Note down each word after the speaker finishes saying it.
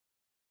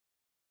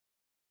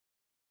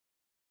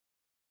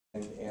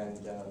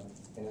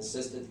and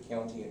assisted the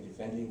county in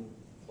defending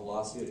the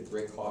lawsuit at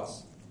great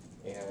cost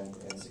and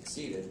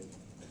succeeded.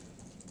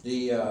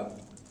 The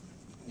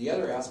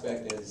other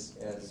aspect is,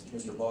 as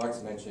Mr.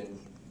 Boggs mentioned,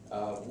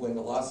 when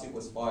the lawsuit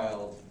was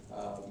filed,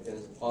 it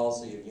is a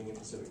policy of Union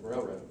Pacific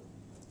Railroad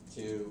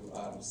to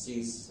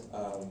cease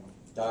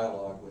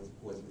dialogue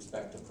with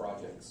respect to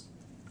projects.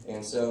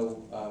 And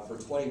so for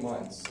 20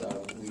 months,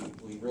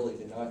 we really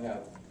did not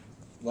have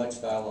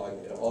much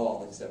dialogue at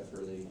all, except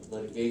for the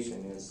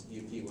litigation, as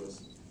UP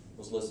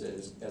was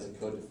listed as a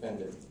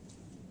co-defendant.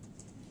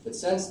 But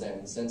since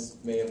then, since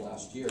May of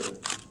last year,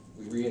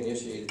 we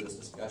reinitiated those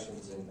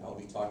discussions, and I'll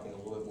be talking a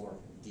little bit more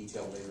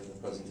detail later in the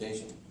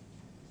presentation.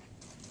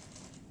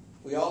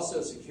 We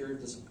also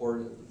secured the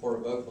support of the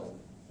Port of Oakland,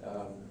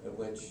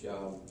 which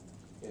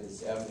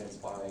is evidenced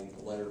by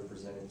a letter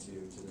presented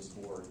to this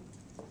board.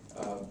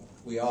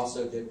 We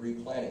also did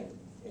replanning,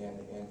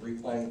 and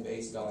replanning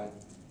based on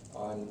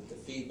the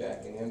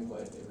feedback and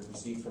input that we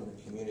received from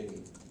the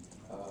community,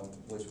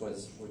 which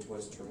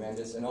was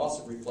tremendous, and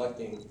also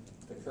reflecting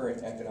the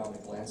current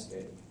economic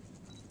landscape.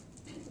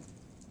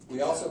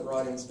 We also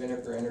brought in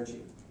Spinnaker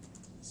Energy.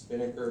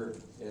 Spinnaker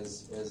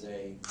is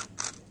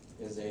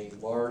a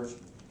large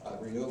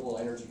renewable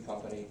energy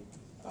company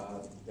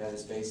that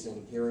is based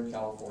here in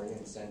California,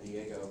 in San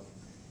Diego,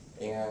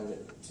 and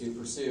to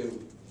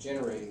pursue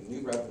generating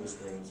new revenue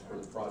streams for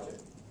the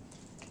project.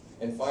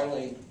 And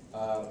finally,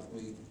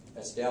 we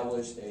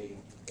established a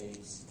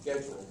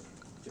schedule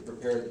to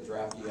prepare the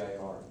draft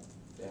EIR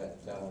that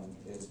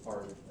is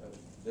part of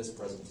this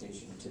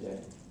presentation today.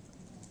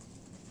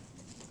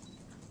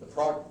 The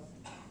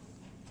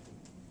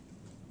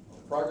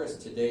progress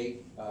to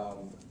date,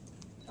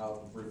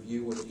 I'll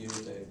review with you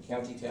the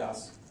county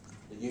tasks,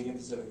 the Union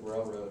Pacific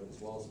Railroad,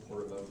 as well as the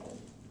Port of Oakland.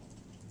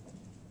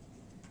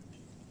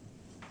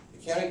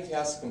 The county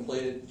tasks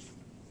completed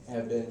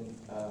have been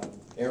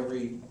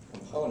every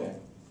component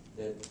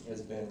that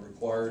has been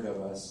required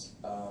of us,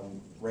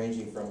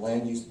 ranging from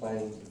land use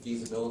planning to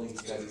feasibility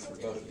studies for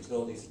both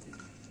utilities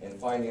and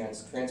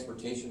finance,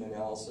 transportation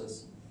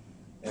analysis,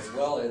 as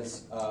well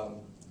as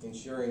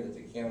ensuring that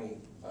the county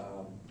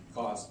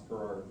costs per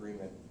our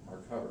agreement are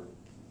covered.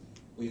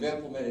 We've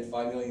implemented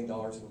 $5 million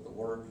worth of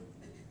work,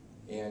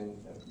 and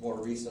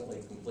more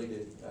recently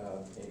completed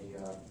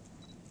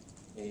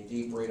a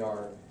deep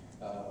radar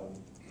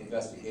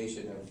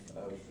investigation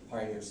of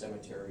Pioneer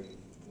Cemetery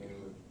near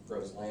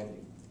Groves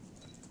Landing,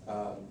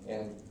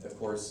 and of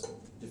course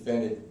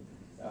defended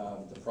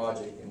the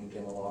project in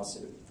the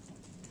lawsuit.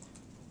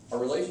 Our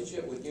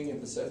relationship with Union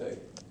Pacific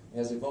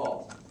has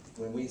evolved.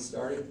 When we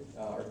started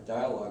our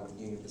dialogue with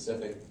Union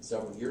Pacific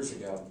several years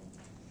ago,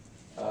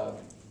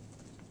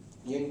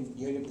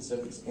 Union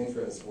Pacific's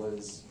interest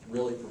was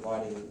really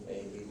providing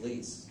a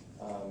lease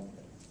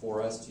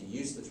for us to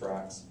use the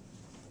tracks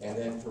and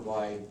then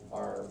provide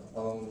our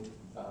own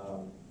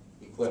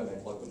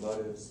equipment,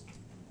 locomotives,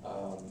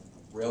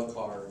 rail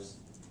cars,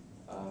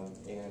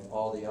 and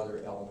all the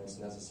other elements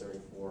necessary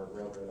for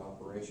railroad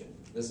operation.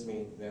 This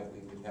means that we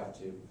would have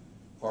to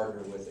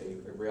partner with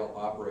a rail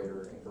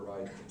operator and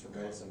provide a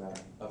tremendous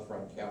amount of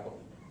upfront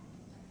capital.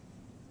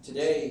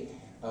 Today,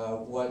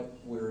 what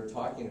we're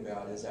talking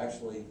about is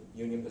actually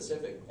Union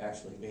Pacific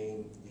actually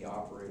being the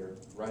operator,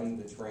 running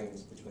the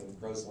trains between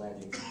Groves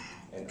Landing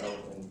and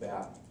Oakland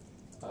back.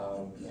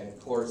 And of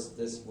course,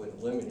 this would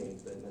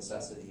eliminate the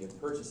necessity of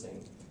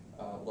purchasing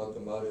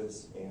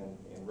locomotives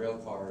and rail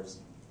cars,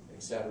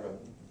 etc.,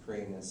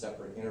 creating a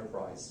separate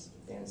enterprise.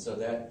 And so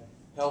that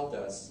helped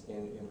us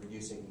in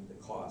reducing the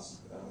cost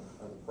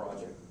of the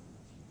project.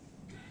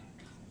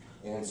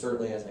 And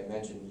certainly, as I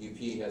mentioned, UP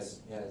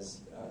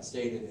has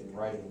stated in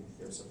writing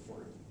their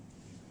support.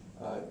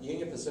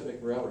 Union Pacific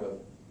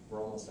Railroad, for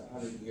almost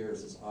 100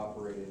 years, has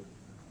operated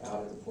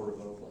out of the Port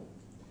of Oakland.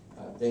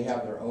 They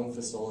have their own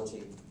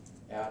facility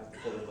at the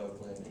Port of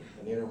Oakland,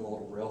 an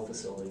intermodal rail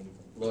facility,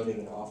 loading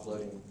and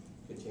offloading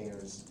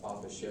containers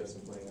off of ships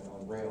and putting them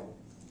on rail.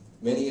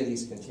 Many of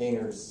these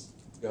containers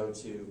go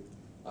to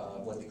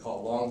what they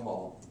call long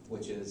haul,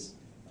 which is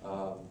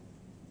a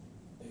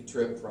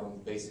trip from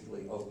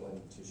basically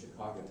Oakland to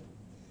Chicago.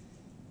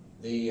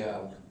 The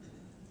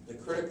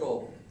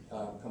critical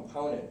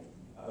component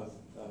of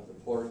the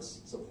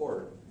port's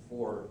support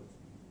for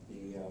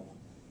the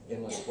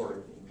inland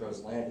port in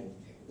Groves Landing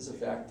is the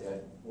fact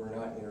that we're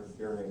not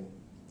interfering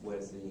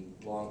with the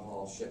long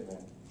haul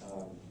shipment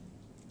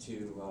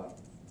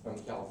from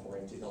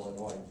California to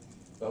Illinois,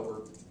 but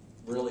we're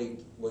really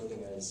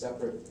looking at a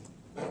separate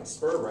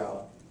spur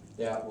route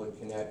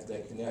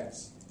that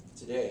connects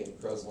today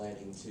Groves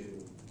Landing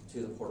to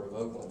the Port of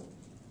Oakland.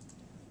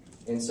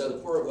 And so the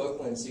Port of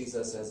Oakland sees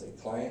us as a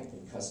client,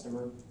 a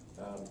customer,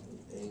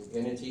 an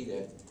entity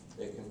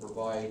that can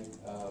provide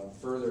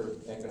further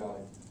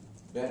economic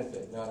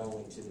benefit, not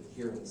only to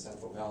here in the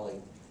Central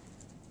Valley,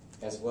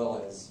 as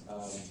well as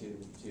to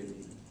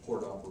the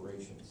port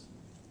operations.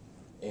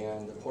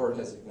 And the port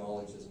has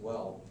acknowledged as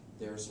well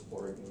their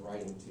support in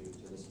writing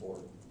to this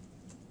board.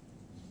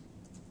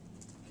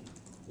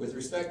 With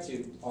respect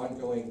to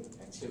ongoing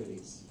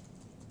activities,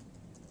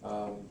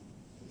 the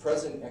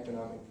present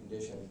economic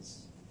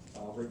conditions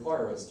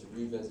require us to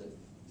revisit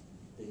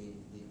the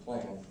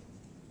plan.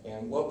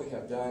 And what we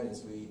have done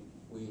is we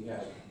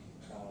had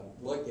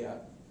looked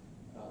at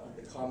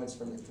the comments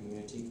from the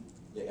community,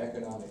 the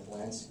economic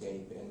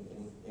landscape,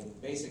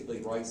 and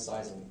basically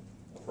right-sizing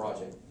a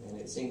project. And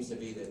it seems to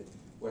be that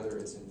whether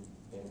it's in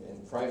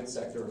the private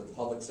sector or the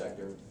public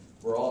sector,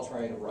 we're all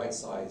trying to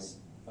right-size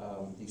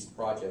these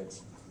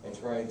projects and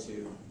trying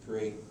to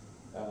create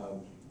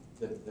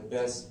the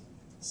best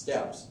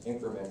steps,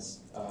 increments,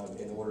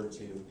 in order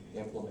to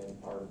implement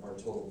our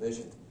total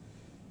vision.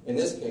 In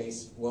this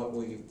case, what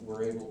we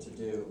were able to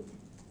do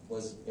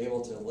was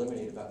able to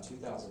eliminate about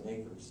 2,000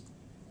 acres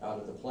out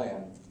of the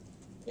plan.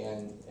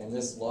 And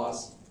this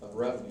loss of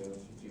revenue,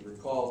 if you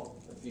recall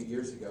a few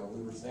years ago,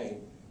 we were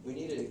saying we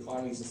needed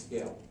economies of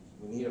scale.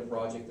 We need a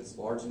project that's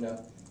large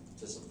enough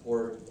to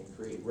support and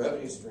create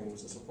revenue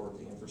streams to support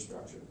the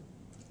infrastructure.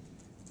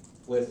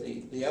 With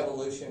the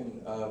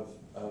evolution of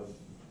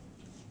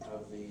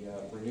the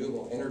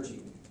renewable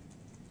energy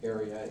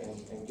area,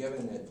 and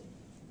given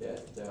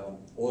that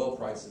oil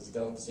prices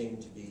don't seem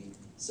to be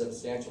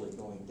substantially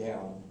going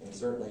down, and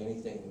certainly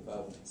anything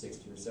above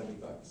 60 or 70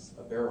 bucks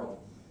a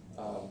barrel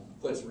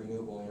puts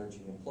renewable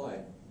energy in play.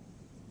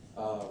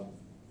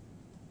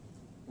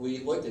 We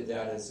looked at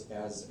that as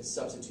a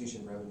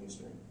substitution revenue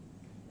stream.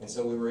 And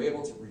so we were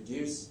able to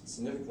reduce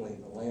significantly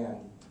the land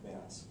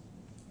mass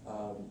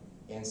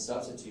and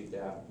substitute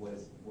that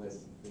with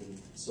the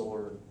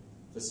solar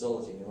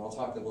facility. And I'll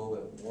talk a little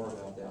bit more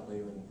about that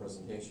later in the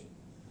presentation.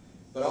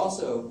 But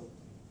also,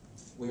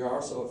 we are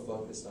also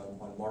focused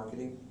on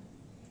marketing,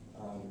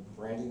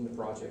 branding the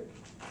project,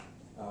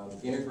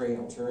 integrating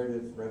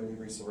alternative revenue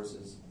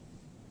resources,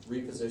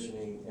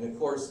 repositioning, and of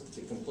course,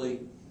 to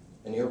complete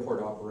an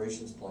airport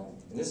operations plan.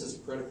 And this is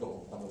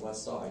critical on the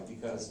west side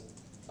because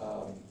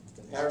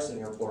the Patterson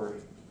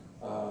Airport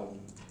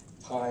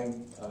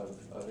time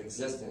of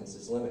existence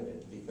is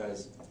limited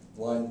because,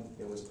 one,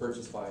 it was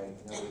purchased by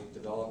another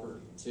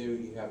developer. Two,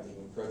 you have the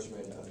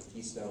encroachment of the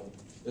Keystone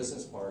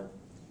Business Park.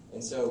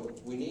 And so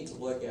we need to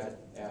look at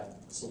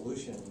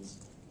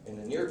solutions in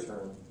the near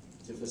term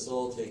to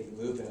facilitate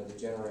the movement of the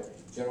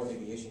general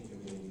aviation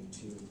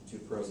community to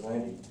Crow's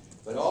Landing.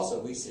 But also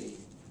we see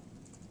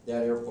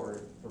that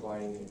airport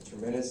providing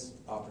tremendous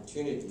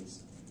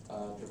opportunities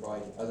to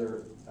provide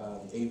other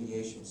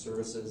aviation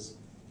services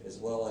as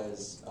well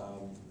as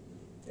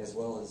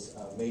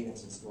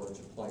maintenance and storage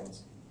of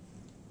planes.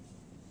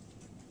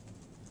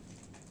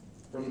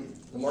 From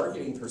the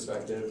marketing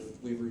perspective,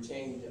 we've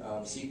retained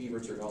CP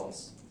Richard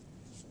Ellis,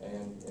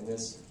 and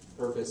this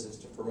purpose is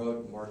to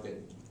promote and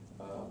market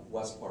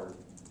West Park.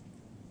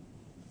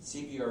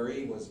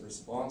 CPRE was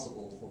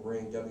responsible for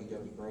bringing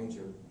W.W.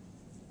 Granger,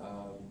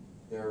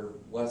 their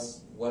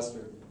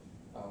Western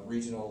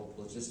regional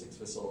logistics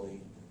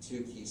facility,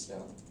 to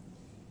Keystone.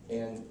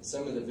 And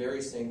some of the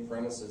very same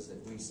premises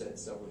that we said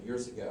several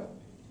years ago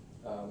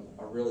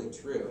are really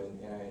true,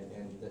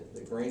 and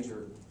the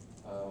Granger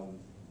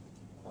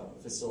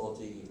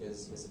facility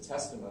is a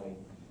testimony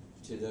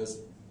to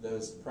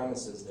those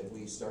premises that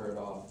we started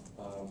off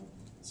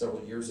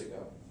several years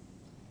ago.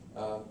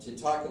 To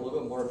talk a little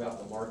bit more about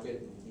the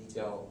market in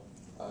detail,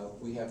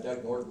 we have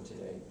Doug Norton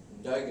today.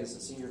 And Doug is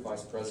the Senior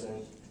Vice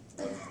President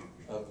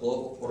of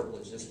Global Port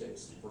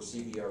Logistics for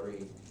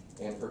CBRE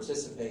and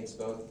participates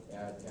both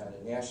at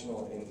a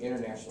national and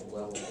international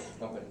level of the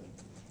company.